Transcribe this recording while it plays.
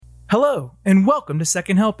Hello, and welcome to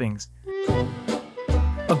Second Helpings,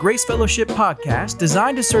 a Grace Fellowship podcast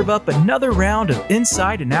designed to serve up another round of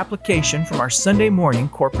insight and application from our Sunday morning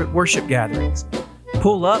corporate worship gatherings.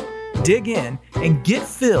 Pull up, dig in, and get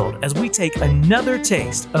filled as we take another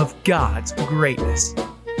taste of God's greatness.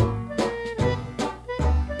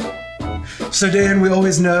 So Dan, we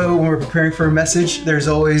always know when we're preparing for a message, there's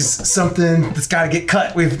always something that's got to get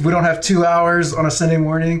cut. We don't have 2 hours on a Sunday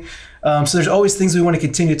morning. So there's always things we want to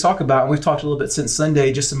continue to talk about. And we've talked a little bit since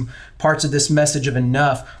Sunday, just some parts of this message of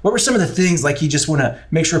enough. What were some of the things like you just want to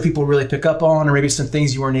make sure people really pick up on, or maybe some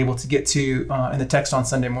things you weren't able to get to in the text on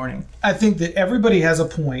Sunday morning? I think that everybody has a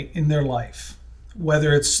point in their life,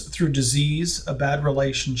 whether it's through disease, a bad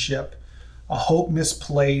relationship, a hope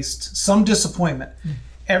misplaced, some disappointment.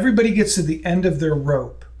 Everybody gets to the end of their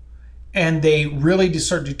rope and they really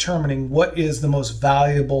start determining what is the most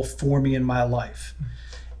valuable for me in my life.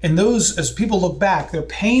 And those, as people look back, they're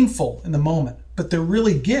painful in the moment, but they're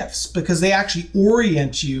really gifts because they actually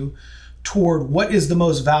orient you toward what is the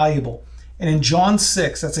most valuable. And in John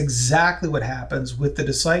 6, that's exactly what happens with the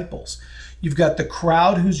disciples. You've got the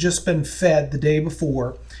crowd who's just been fed the day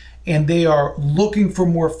before, and they are looking for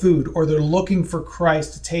more food, or they're looking for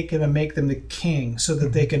Christ to take them and make them the king so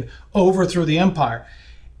that they can overthrow the empire.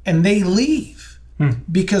 And they leave.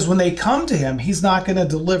 Because when they come to him, he's not going to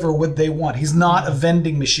deliver what they want. He's not a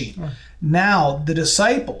vending machine. Now, the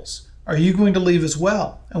disciples, are you going to leave as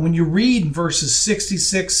well? And when you read verses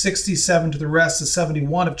 66, 67 to the rest of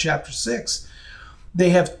 71 of chapter 6,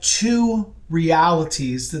 they have two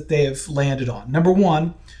realities that they have landed on. Number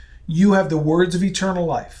one, you have the words of eternal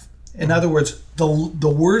life. In other words,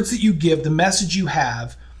 the words that you give, the message you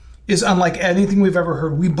have, is unlike anything we've ever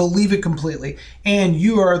heard. We believe it completely. And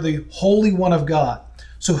you are the Holy One of God.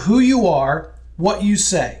 So who you are, what you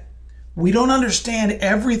say. We don't understand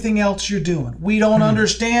everything else you're doing. We don't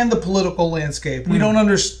understand the political landscape. We don't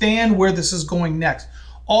understand where this is going next.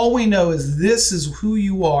 All we know is this is who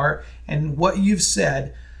you are and what you've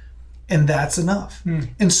said, and that's enough.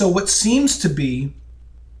 And so what seems to be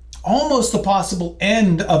almost the possible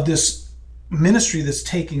end of this ministry that's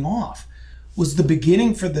taking off was the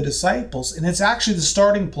beginning for the disciples, and it's actually the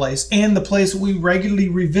starting place and the place that we regularly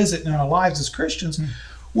revisit in our lives as Christians,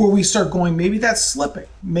 where we start going, maybe that's slipping.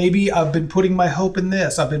 Maybe I've been putting my hope in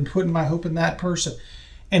this. I've been putting my hope in that person.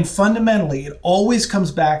 And fundamentally, it always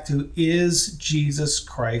comes back to, is Jesus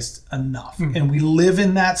Christ enough? And we live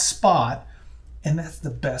in that spot, and that's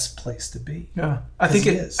the best place to be. Yeah, I think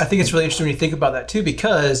it's really interesting when you think about that too,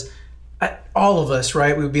 because all of us,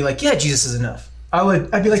 right, we would be like, yeah, Jesus is enough.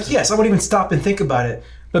 I'd be like, yes, I wouldn't even stop and think about it.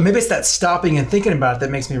 But maybe it's that stopping and thinking about it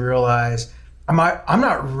that makes me realize I'm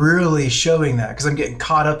not really showing that because I'm getting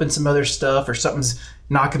caught up in some other stuff or something's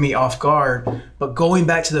knocking me off guard. But going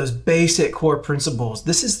back to those basic core principles,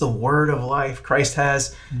 this is the word of life Christ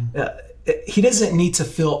has. He doesn't need to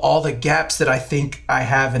fill all the gaps that I think I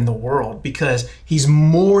have in the world because he's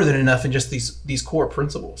more than enough in just these core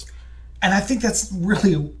principles. And I think that's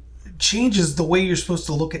really changes the way you're supposed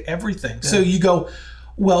to look at everything. Yeah. So you go,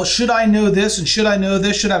 well, should I know this and should I know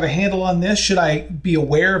this? Should I have a handle on this? Should I be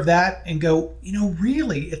aware of that? And go,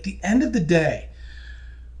 really, at the end of the day,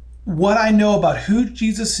 what I know about who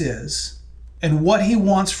Jesus is and what he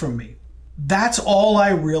wants from me, that's all I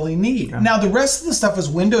really need. Yeah. Now, the rest of the stuff is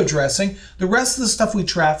window dressing. The rest of the stuff we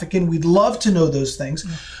traffic in, we'd love to know those things.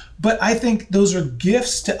 Yeah. But I think those are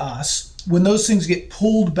gifts to us. When those things get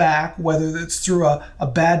pulled back, whether it's through a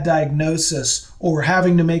bad diagnosis or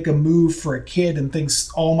having to make a move for a kid and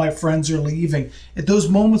thinks all my friends are leaving, at those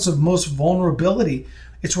moments of most vulnerability,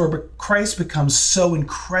 it's where Christ becomes so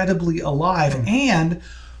incredibly alive. And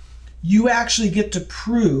you actually get to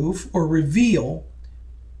prove or reveal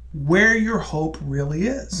where your hope really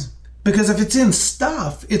is. Because if it's in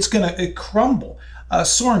stuff, it's going to crumble.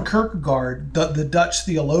 Soren Kierkegaard, the Dutch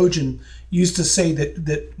theologian, used to say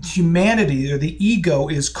that humanity or the ego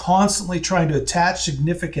is constantly trying to attach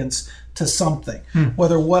significance to something,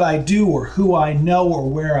 whether what I do or who I know or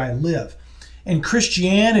where I live. And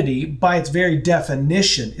Christianity, by its very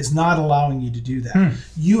definition, is not allowing you to do that.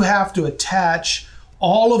 You have to attach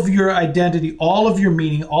all of your identity, all of your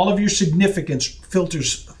meaning, all of your significance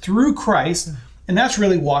filters through Christ, and that's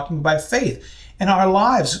really walking by faith. In our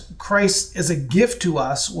lives, Christ is a gift to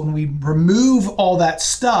us. When we remove all that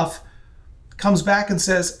stuff, comes back and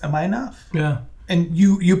says, am I enough? Yeah. And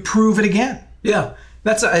you prove it again. Yeah.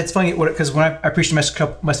 It's funny because when I preached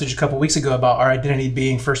a message a couple weeks ago about our identity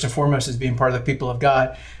being first and foremost as being part of the people of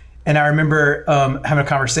God. And I remember having a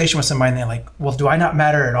conversation with somebody and they're like, well, do I not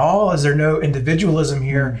matter at all? Is there no individualism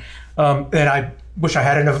here? And wish I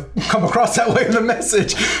hadn't have come across that way in the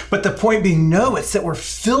message. But the point being, no, it's that we're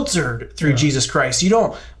filtered through Jesus Christ. You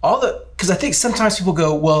don't, because I think sometimes people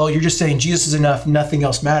go, well, you're just saying Jesus is enough, nothing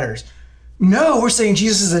else matters. No, we're saying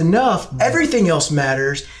Jesus is enough, everything else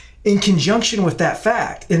matters in conjunction with that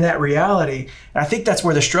fact, in that reality. And I think that's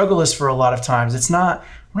where the struggle is for a lot of times.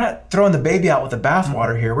 We're not throwing the baby out with the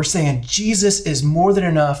bathwater here. We're saying Jesus is more than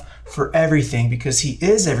enough for everything because he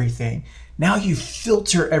is everything. Now you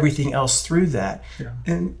filter everything else through that. Yeah.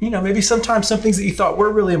 And, maybe sometimes some things that you thought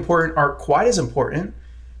were really important aren't quite as important.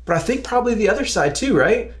 But I think probably the other side too,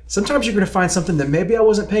 right? Sometimes you're going to find something that maybe I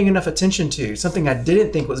wasn't paying enough attention to, something I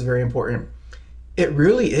didn't think was very important. It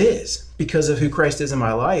really is because of who Christ is in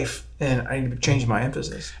my life, and I need to change my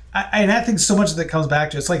emphasis. I think so much of that comes back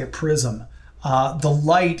to, it's like a prism. The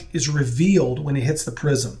light is revealed when it hits the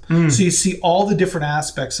prism. So you see all the different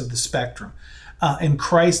aspects of the spectrum. And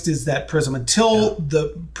Christ is that prism. Until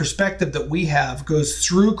the perspective that we have goes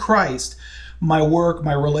through Christ, my work,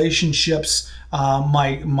 my relationships,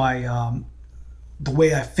 the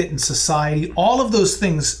way I fit in society, all of those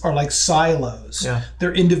things are like silos. Yeah.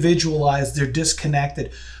 They're individualized, they're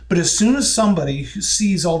disconnected. But as soon as somebody who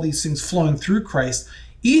sees all these things flowing through Christ,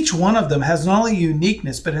 each one of them has not only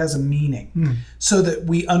uniqueness, but it has a meaning so that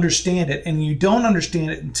we understand it. And you don't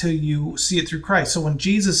understand it until you see it through Christ. So when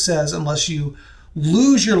Jesus says, unless you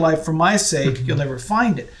lose your life for my sake, you'll never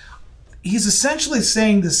find it, he's essentially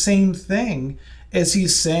saying the same thing as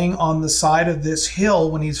he's saying on the side of this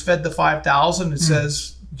hill when he's fed the 5,000. It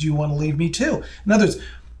says, do you want to leave me too? In other words,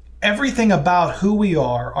 everything about who we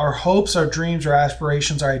are, our hopes, our dreams, our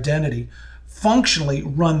aspirations, our identity, functionally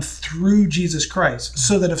run through Jesus Christ.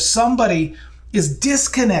 So that if somebody is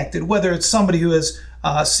disconnected, whether it's somebody who is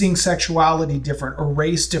seeing sexuality different or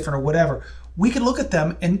race different or whatever, we can look at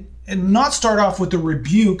them and not start off with the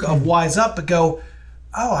rebuke of wise up, but go,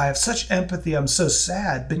 oh, I have such empathy. I'm so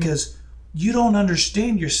sad because you don't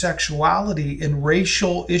understand your sexuality and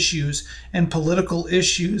racial issues and political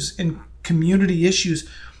issues and community issues.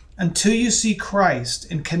 Until you see Christ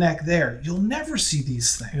and connect there, you'll never see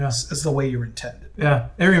these things as the way you're intended. Yeah,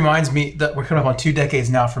 it reminds me that we're coming up on 2 decades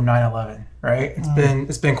now from 9/11, right?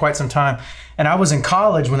 It's been quite some time. And I was in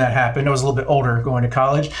college when that happened. I was a little bit older going to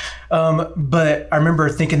college. But I remember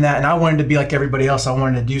thinking that, and I wanted to be like everybody else. I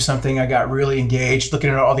wanted to do something. I got really engaged,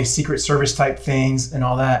 looking at all these Secret Service type things and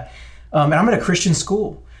all that. And I'm at a Christian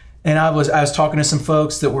school. And I was talking to some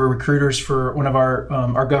folks that were recruiters for one of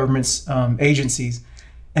our government's agencies.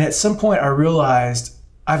 And at some point I realized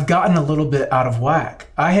I've gotten a little bit out of whack.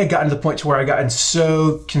 I had gotten to the point to where I gotten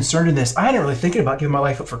so concerned in this. I hadn't really thinking about giving my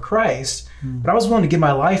life up for Christ, but I was willing to give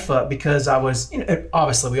my life up because I was,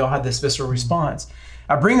 obviously we all had this visceral response.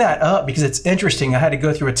 I bring that up because it's interesting. I had to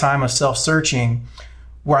go through a time of self-searching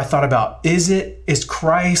where I thought about, is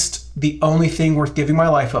Christ the only thing worth giving my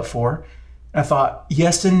life up for? And I thought,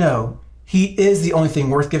 yes and no. He is the only thing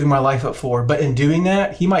worth giving my life up for. But in doing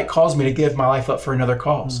that, he might cause me to give my life up for another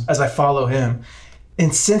cause as I follow him.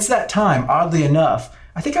 And since that time, oddly enough,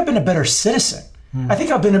 I think I've been a better citizen. I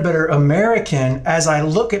think I've been a better American as I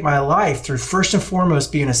look at my life through first and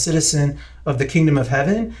foremost being a citizen of the kingdom of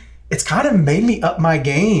heaven. It's kind of made me up my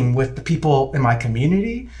game with the people in my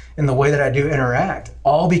community and the way that I do interact,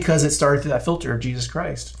 all because it started through that filter of Jesus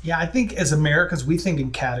Christ. Yeah, I think as Americans, we think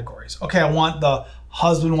in categories. Okay, I want the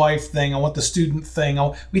husband-wife thing. I want the student thing.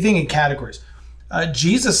 We think in categories.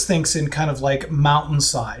 Jesus thinks in kind of like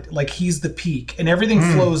mountainside, like he's the peak and everything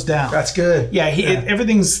flows down. That's good. Yeah,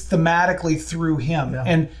 everything's thematically through him. Yeah.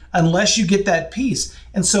 And unless you get that piece.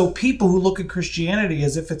 And so people who look at Christianity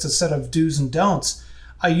as if it's a set of do's and don'ts,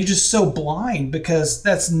 you're just so blind because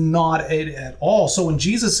that's not it at all. So when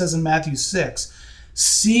Jesus says in Matthew 6,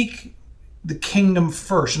 seek the kingdom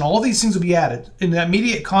first, and all these things will be added. In the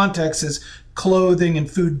immediate context is clothing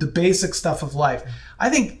and food, the basic stuff of life. I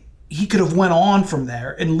think he could have went on from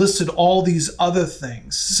there and listed all these other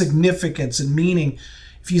things, significance and meaning.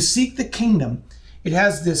 If you seek the kingdom, it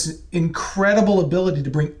has this incredible ability to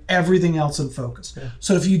bring everything else in focus. Yeah.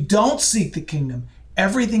 So if you don't seek the kingdom,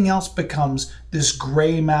 everything else becomes this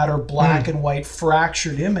gray matter, black and white,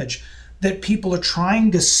 fractured image that people are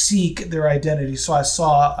trying to seek their identity. So I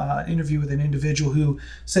saw an interview with an individual who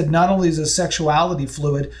said not only is his sexuality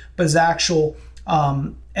fluid, but his actual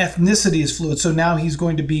ethnicity is fluid. So now he's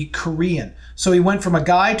going to be Korean. So he went from a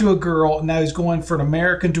guy to a girl, and now he's going from an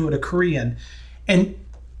American to a Korean. And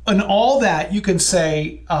all that, you can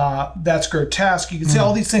say that's grotesque. You can say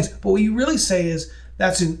all these things. But what you really say is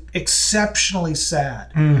that's exceptionally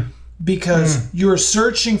sad because you're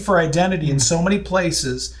searching for identity in so many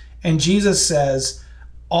places. And Jesus says,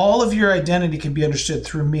 all of your identity can be understood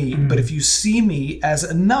through me, but if you see me as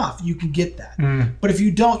enough, you can get that. But if you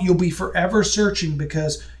don't, you'll be forever searching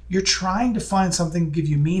because you're trying to find something to give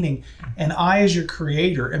you meaning. And I, as your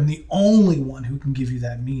creator, am the only one who can give you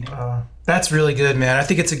that meaning. That's really good, man. I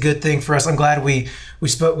think it's a good thing for us. I'm glad we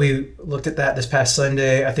looked at that this past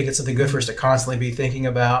Sunday. I think it's something good for us to constantly be thinking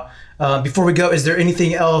about. Before we go, is there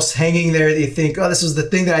anything else hanging there that you think, oh, this was the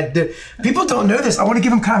thing that I did? People don't know this. I want to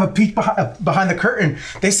give them kind of a peek behind the curtain.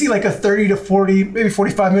 They see like a 30 to 40, maybe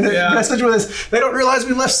 45-minute message with us. They don't realize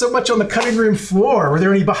we left so much on the cutting room floor. Were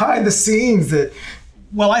there any behind the scenes that...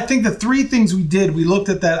 Well, I think the three things we did, we looked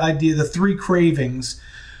at that idea, the three cravings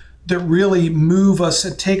that really move us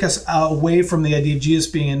and take us away from the idea of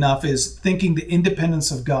Jesus being enough, is thinking the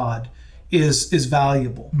independence of God is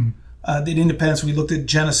valuable. The independence, we looked at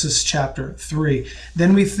Genesis chapter 3.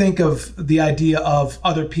 Then we think of the idea of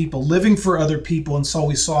other people, living for other people. And so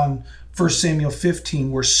we saw in 1 Samuel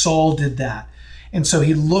 15 where Saul did that. And so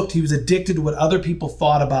he was addicted to what other people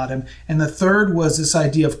thought about him. And the third was this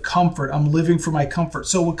idea of comfort. I'm living for my comfort.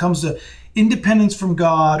 So when it comes to independence from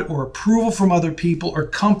God or approval from other people or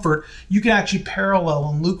comfort, you can actually parallel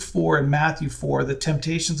in Luke 4 and Matthew 4, the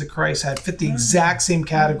temptations that Christ had fit the exact same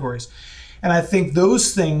categories. And I think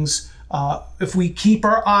those things, if we keep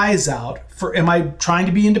our eyes out for, am I trying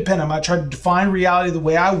to be independent? Am I trying to define reality the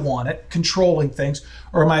way I want it, controlling things?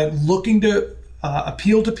 Or am I looking to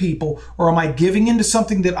appeal to people, or am I giving into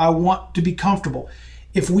something that I want to be comfortable?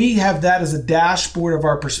 If we have that as a dashboard of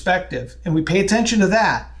our perspective and we pay attention to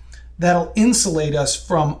that, that'll insulate us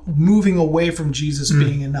from moving away from Jesus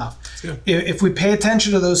being enough. If we pay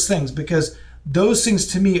attention to those things, because those things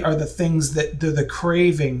to me are the things that they're the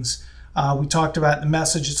cravings. We talked about in the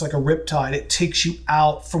message, it's like a riptide. It takes you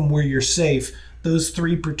out from where you're safe. Those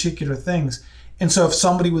three particular things. And so if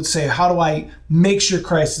somebody would say, how do I make sure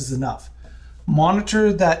Christ is enough?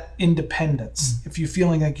 Monitor that independence. If you're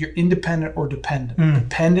feeling like you're independent or dependent.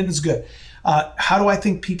 Dependent is good. How do I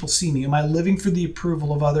think people see me? Am I living for the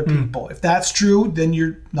approval of other people? If that's true, then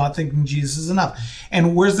you're not thinking Jesus is enough.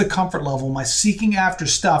 And where's the comfort level? Am I seeking after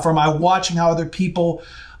stuff? Or am I watching how other people,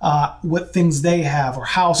 what things they have, or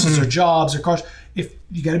houses or jobs or cars? If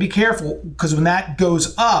you got to be careful, because when that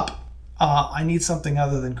goes up, I need something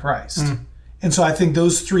other than Christ. And so I think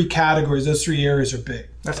those three categories, those three areas are big.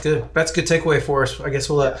 That's good. That's a good takeaway for us. I guess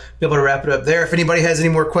we'll be able to wrap it up there. If anybody has any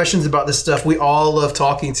more questions about this stuff, we all love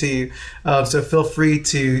talking to you. So feel free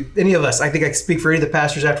to, any of us, I think I can speak for any of the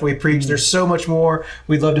pastors after we preach. There's so much more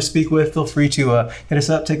we'd love to speak with. Feel free to hit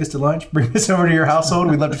us up, take us to lunch, bring us over to your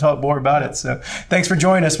household. We'd love to talk more about it. So thanks for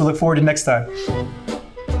joining us. We look forward to next time.